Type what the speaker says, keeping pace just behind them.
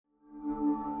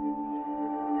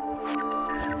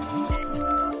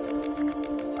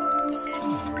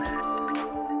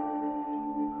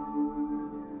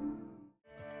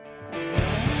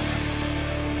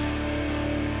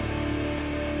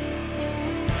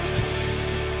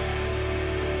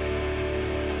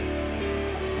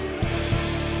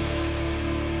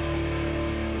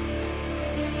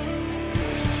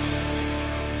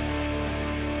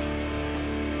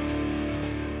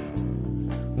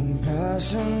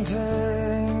Passion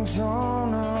takes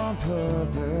on a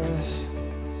purpose.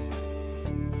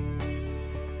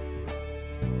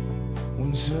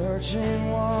 When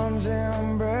searching ones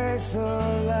embrace the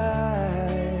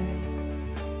light.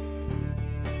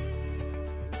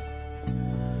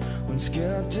 When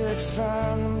skeptics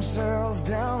find themselves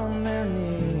down on their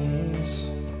knees,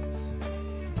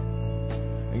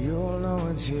 you'll know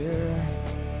it's here.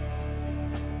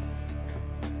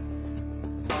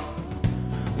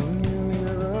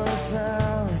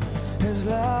 As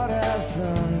loud as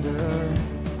thunder,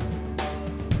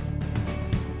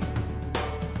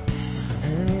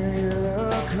 and you hear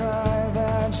a cry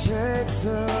that shakes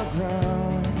the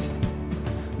ground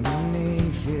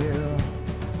beneath you.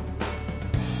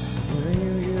 When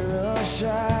you hear a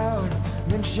shout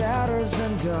that shatters the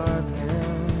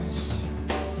darkness,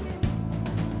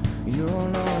 you'll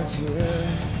know it's here.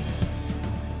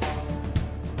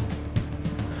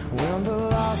 When the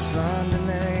lost find a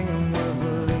name we're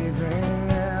believing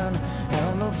in,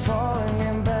 and the falling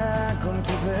and back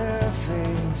onto their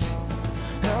feet,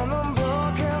 and the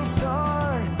broken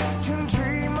start to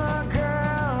dream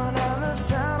again, and the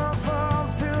sound of fall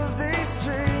fills these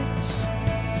streets,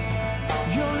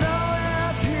 you'll know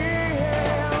it's here.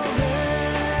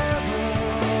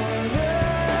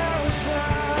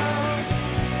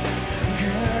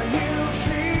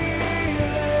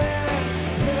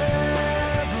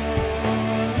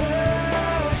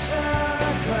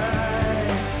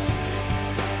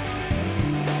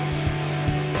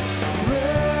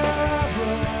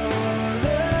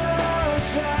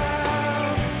 Revolution,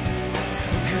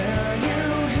 can you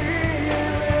feel it?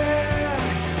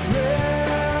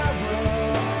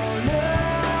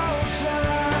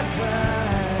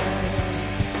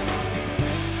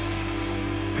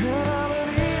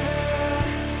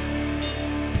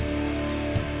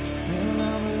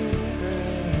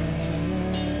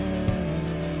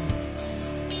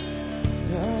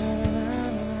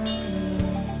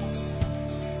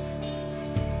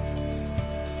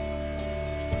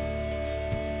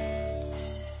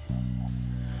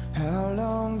 How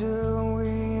long do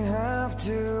we have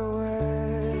to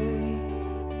wait?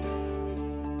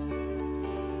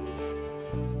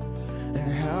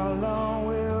 And how long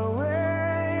will we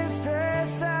stay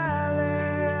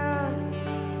silent?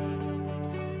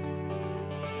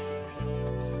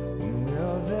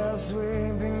 Will the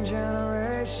sweeping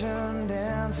generation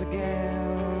dance again?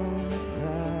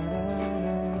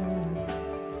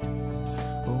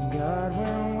 Oh God,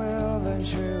 when will the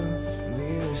truth be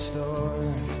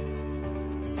restored?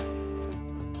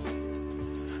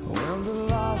 When the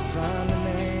lost find a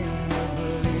name